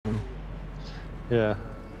Yeah.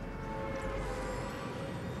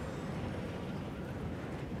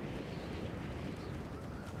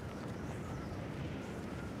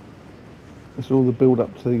 It's all the build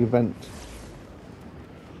up to the event.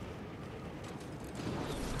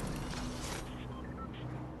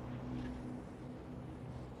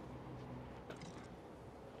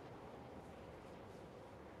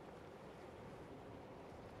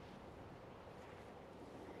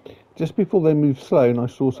 Just before they moved Sloane, I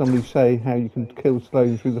saw somebody say how you can kill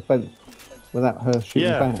Sloane through the fence without her shooting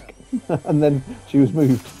Yeah. back. And then she was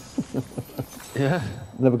moved. Yeah.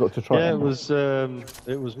 Never got to try Yeah, it out.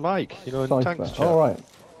 it was Mike, you know, in Cypher. Tank's All chat. right.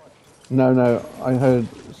 No, no, I heard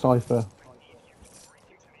Cypher.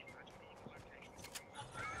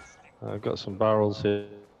 I've got some barrels here,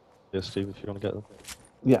 Steve, if you want to get them.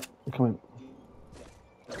 Yeah, come in.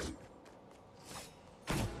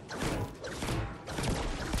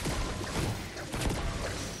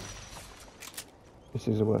 This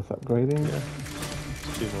is worth upgrading. Yeah.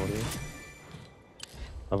 2 more here.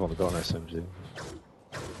 I've only got an SMG.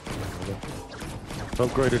 I've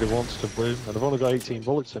upgraded it once to blue, and I've only got 18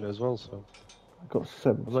 bullets in it as well, so I've got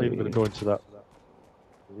 70. I'm not even going to go into that.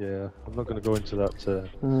 Yeah, I'm not going to go into that.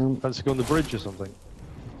 Fancy going on the bridge or something?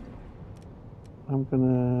 I'm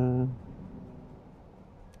gonna.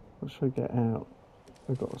 What should I get out?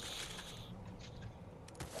 I got.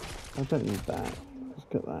 I don't need that. Let's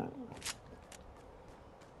get that.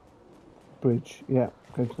 Bridge. Yeah,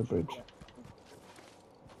 go to the bridge.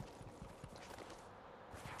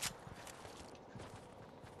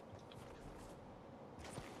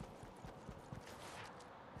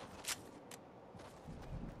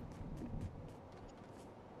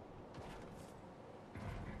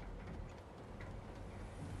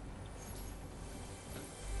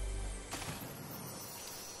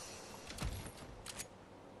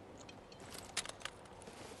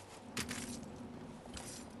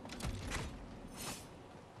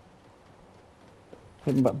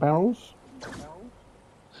 Hitting back barrels.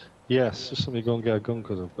 Yes, just let me go and get a gun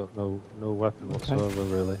because I've got no weapon whatsoever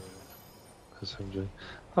really. SMG.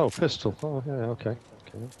 Oh, pistol. Oh yeah, okay.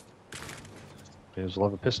 May as well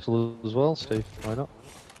have a pistol as well, Steve. Why not?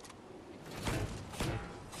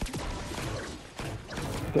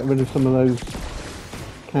 Get rid of some of those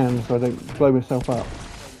cans so I don't blow myself up.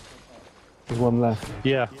 There's one left.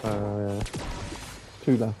 Yeah.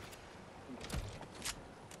 2 left.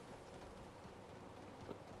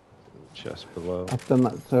 Chest below. I've done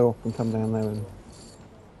that so often. Come down there and.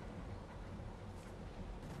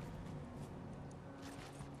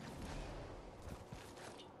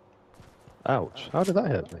 Ouch! How did that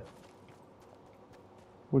hit me?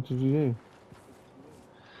 What did you do?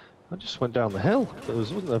 I just went down the hill. It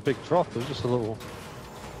wasn't a big drop. It was just a little.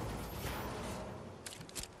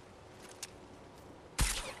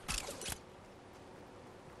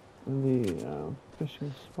 The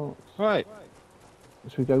fishing spots. Right.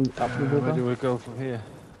 Should we go up the river? Where do we go from here?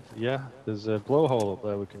 Yeah, there's a blowhole up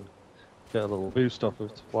there. We can get a little boost off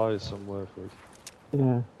of to fly somewhere for it.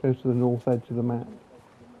 Yeah, go to the north edge of the map.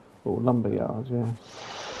 Or lumber yards, yeah.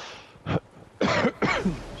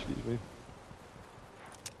 Excuse me.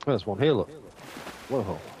 There's one here, look.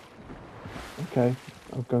 Blowhole. Okay,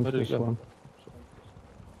 I've gone to Where did it this go? one.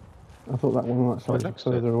 I thought that one on that side was next to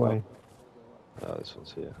it. further away. Oh, this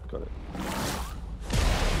one's here. Got it.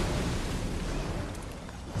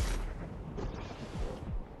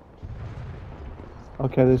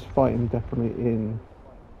 Okay, there's fighting definitely in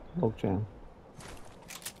Logjam.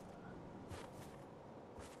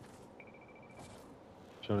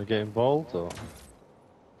 Do you want to get involved or?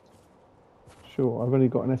 Sure, I've only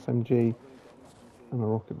got an SMG and a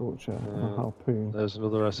rocket launcher and a harpoon. There's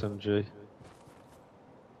another SMG.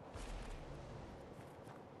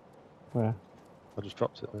 Where? I just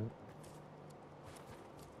dropped it there.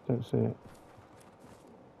 Don't see it.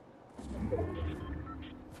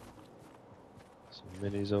 Some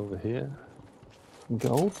minis over here.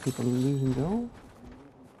 Gold? People are losing gold?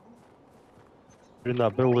 In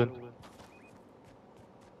that building.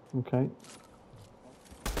 Okay.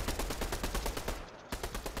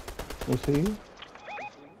 I see you.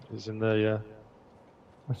 He's in there, yeah.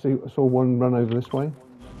 I saw one run over this way.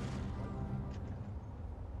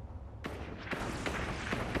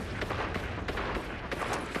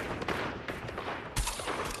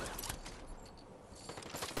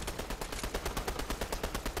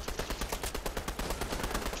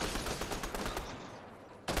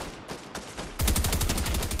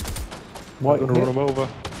 I'm gonna run him over.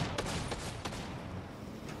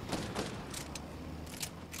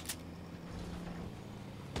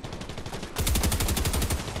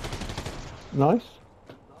 Nice.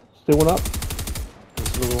 Still one up.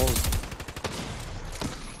 There's another one.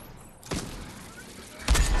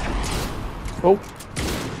 Oh!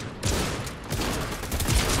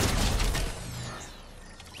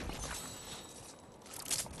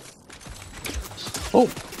 Oh!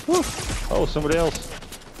 Oh, somebody else.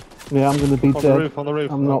 Yeah, I'm gonna be On dead. the roof, on the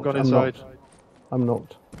roof. I'm knocked. Gone I'm inside. knocked. I'm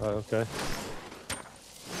knocked. Right, okay.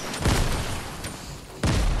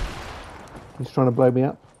 He's trying to blow me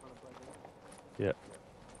up. Yeah.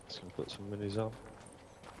 Just gonna put some minis on.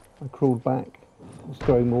 I crawled back. He's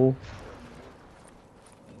throwing more.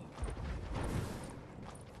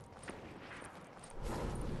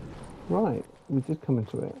 Right, we did come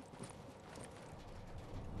into it.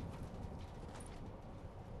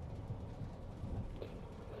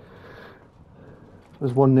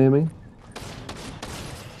 There's one near me.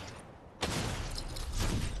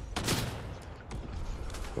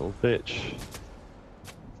 Little bitch.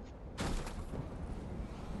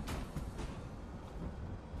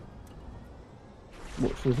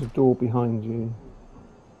 Watch, there's a door behind you.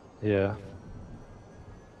 Yeah.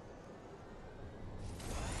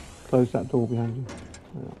 Close that door behind you.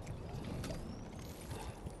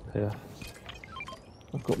 Yeah. Yeah.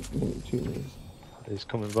 I've got 2 minutes. He's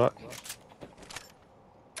coming back.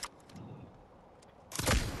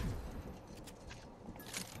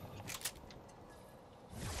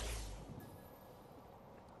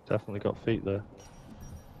 Definitely got feet there.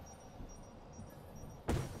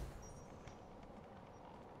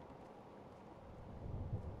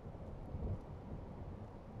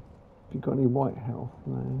 Have you got any white health?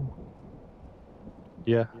 No.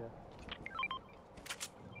 Yeah.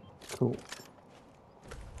 Cool.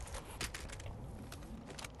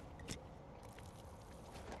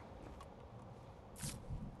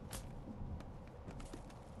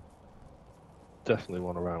 Definitely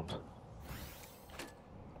one around.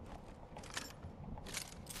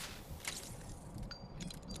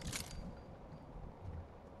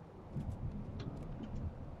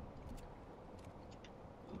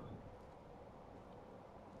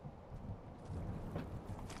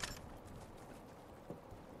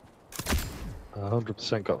 I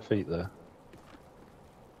 100% got feet there.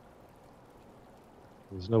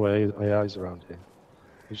 There's no way AI's around here.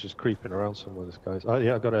 He's just creeping around somewhere, this guy's. Oh,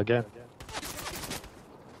 yeah, I got it again.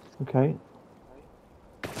 Okay.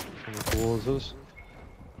 Coming towards us.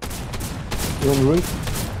 You're on the roof?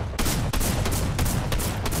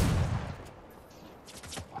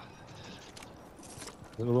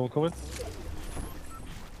 Is another one coming?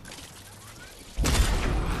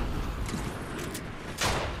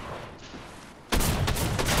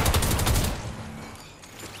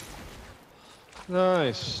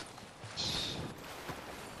 Nice.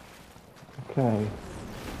 Okay.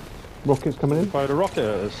 Rockets coming in? Fired a rocket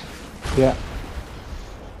at us. Yeah.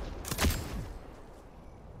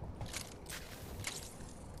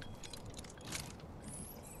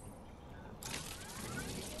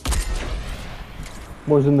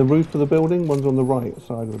 One's in the roof of the building, one's on the right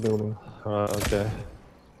side of the building. Okay.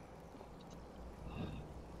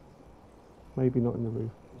 Maybe not in the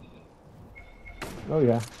roof. Oh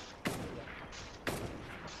yeah.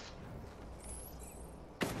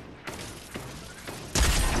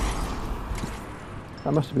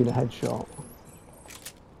 That must have been a headshot.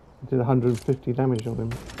 I did 150 damage on him.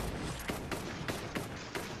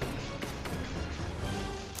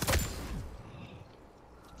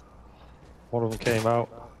 One of them came out.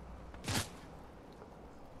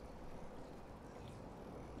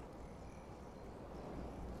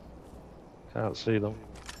 Can't see them.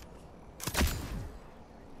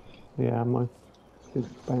 Yeah, I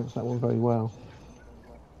did bounce that one very well.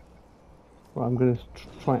 Right, I'm going to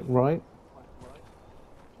track right.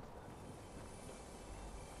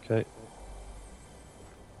 Okay.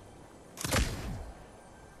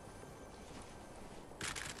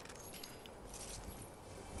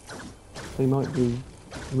 They might be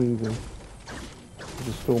moving.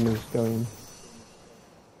 The storm is going.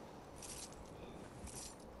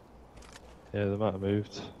 Yeah, they might have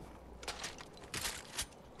moved.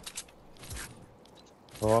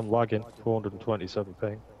 Oh, I'm lagging. 427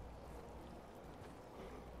 ping.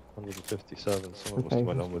 157. Something must have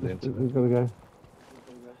went on with the internet. We've got to go.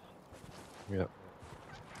 Yep.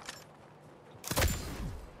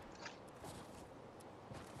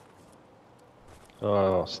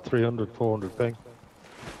 Oh, it's 300, 400 ping.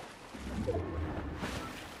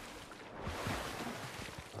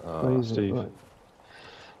 Where is it? Steve. Right.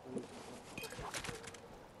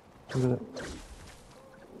 I'm going to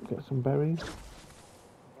get some berries.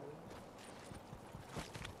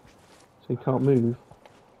 So you can't move.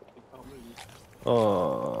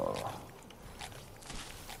 Oh.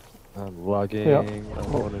 I'm lagging. Yeah.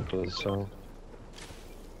 I'm running for the zone.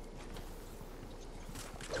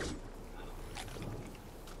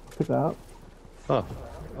 Pick that up. Oh,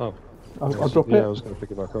 oh. I'll drop yeah, it. I was going to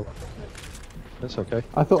pick it back up. That's okay.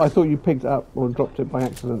 I thought you picked it up or dropped it by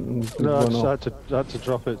accident and did No, I run just off. had to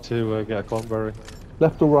drop it to get a clonberry.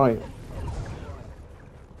 Left or right?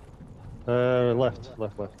 Left.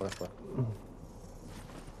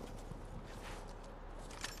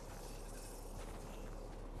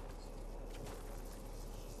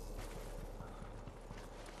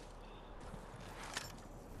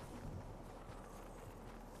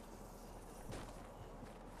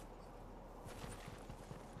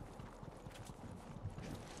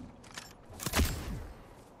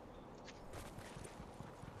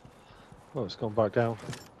 Oh, it's gone back down.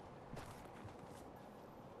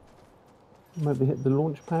 Maybe hit the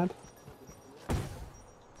launch pad.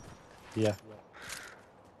 Yeah.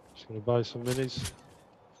 Just going to buy some minis.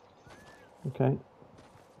 Okay.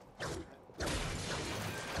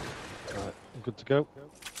 Right, I'm good to go.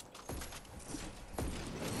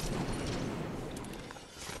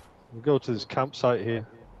 We'll go to this campsite here.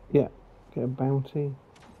 Yeah. Get a bounty.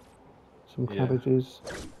 Some Yeah. cabbages.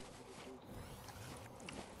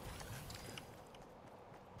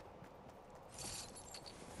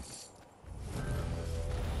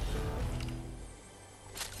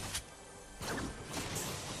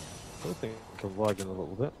 I think I'm lagging a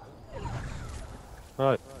little bit.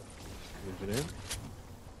 Right, moving in.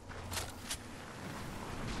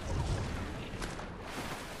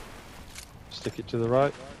 Stick it to the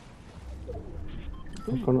right.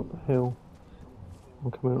 I've gone up the hill.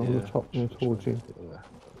 I'm coming on the top now just towards you. yeah,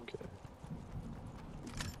 okay.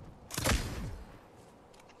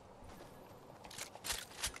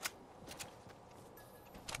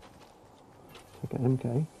 Take an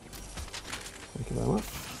MK. Thank you very much.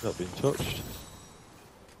 Not being touched.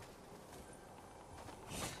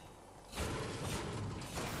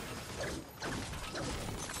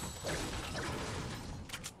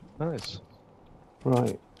 Nice.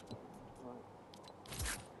 Right.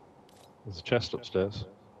 There's a chest upstairs.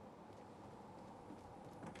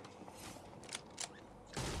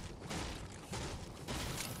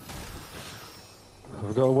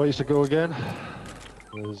 We've got a ways to go again.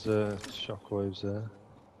 There's shockwaves there.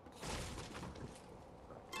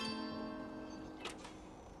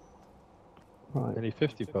 Right. Any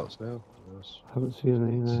 50 pots now? Haven't seen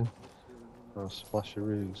any there. No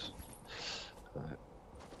splasheroos. Right.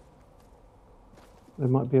 There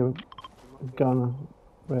might be a gun,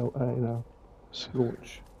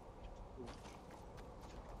 launch.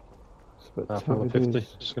 But I found a 50.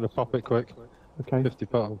 Just going to pop it quick. Okay. 50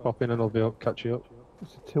 pot, I'll pop in and I'll be up, catch you up.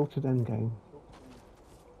 It's a tilted end game.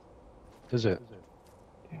 Is it?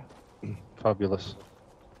 Yeah. Fabulous.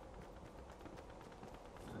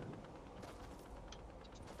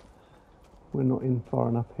 We're not in far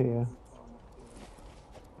enough here.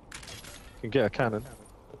 You can get a cannon.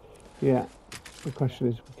 Yeah. The question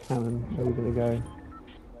is, cannon, where are we going to go?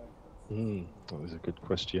 That was a good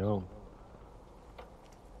question.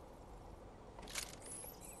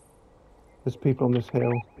 There's people on this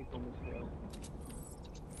hill. I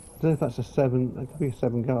don't know if that's a 7. That could be a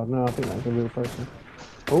 7 guard. No, I think that's a real person.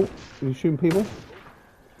 Oh, are you shooting people?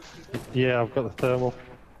 Yeah, I've got the thermal.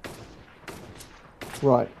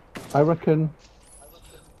 Right. I reckon.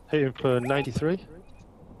 Hit him for 93.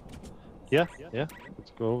 Yeah.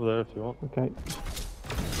 Let's go over there if you want. Okay.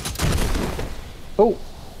 Oh!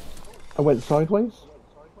 I went sideways.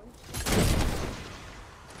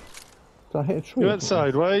 Did I hit a tree? You went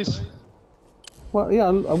sideways. Well, yeah,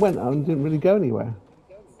 I went and didn't really go anywhere.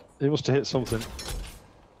 You must have hit something.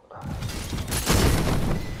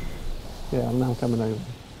 Yeah, I'm now coming over.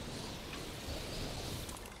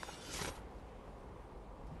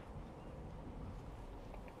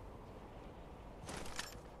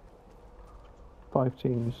 Five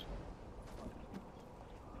teams.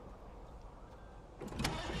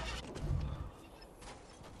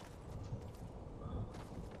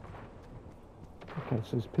 Okay,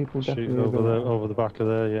 so there's people Shooting definitely over there, over the back of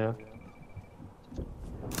there, yeah.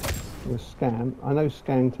 With scan. I know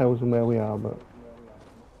scan tells them where we are, but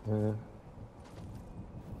Yeah.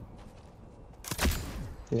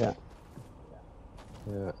 yeah,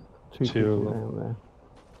 Yeah. two Two people of them. down there.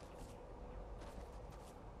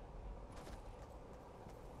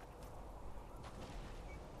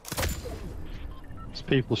 There's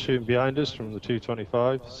people shooting behind us from the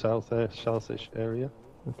 225 southish area.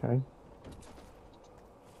 Okay.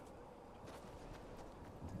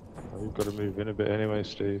 We've got to move in a bit anyway,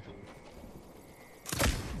 Steve.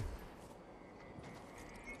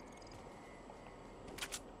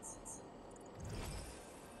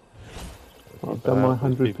 I've done my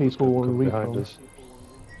 100 people on behind recon. us.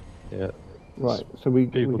 Yeah. Right, so we're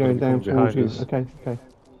People going gonna down come towards behind you. us. Okay, okay.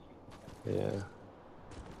 Yeah.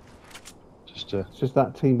 to. It's just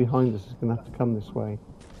that team behind us is going to have to come this way.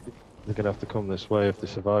 They're gonna have to come this way if they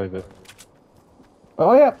survive it.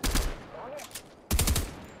 Oh yeah!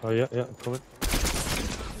 Oh yeah, yeah, I'm coming.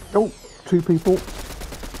 Oh, 2 people.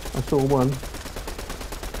 I saw one.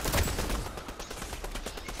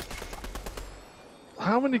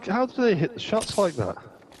 How do they hit the shots like that?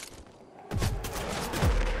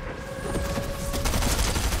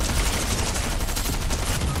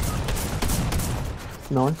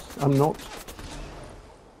 Nice. I'm not.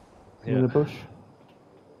 Yeah. In the bush.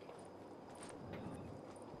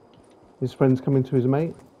 His friend's coming to his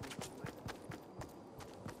mate.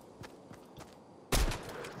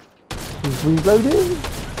 He's reloading.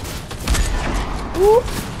 Whoop.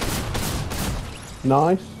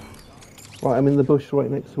 Nice. Right, I'm in the bush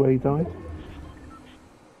right next to where he died.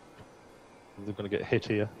 They're gonna get hit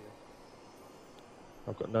here.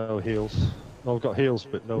 I've got no heals. No, I've got heals,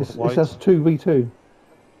 but no It's whites. just 2v2.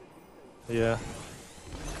 Yeah.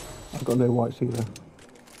 I've got no whites either.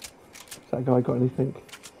 Has that guy got anything?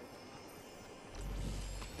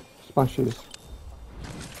 Splashes.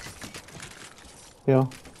 Yeah,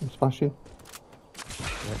 I'm splashing.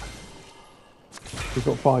 Yeah. He's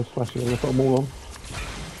got 5 splashes and I've got them all on.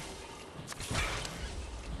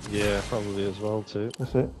 Yeah, probably as well too.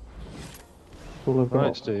 That's it. That's all I've got.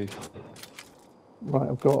 Right, Steve. Right,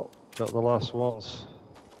 I've got... Got the last ones.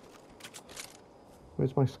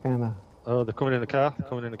 Where's my scanner? Oh, they're coming in the car.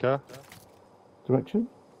 Coming in the car. Direction?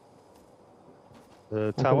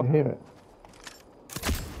 The I tower. don't hear it.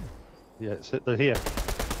 Yeah, they're here.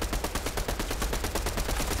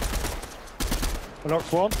 I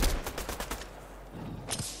knocked one.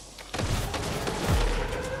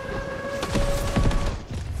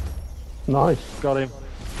 Nice. Got him.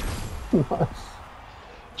 Nice.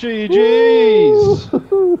 GG's!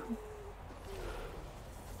 Woo!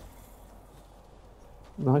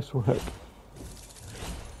 Nice work.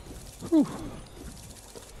 Whew.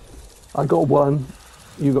 I got 1,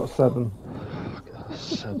 you got 7.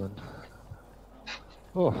 7.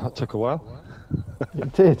 Oh, that took a while.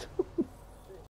 It did.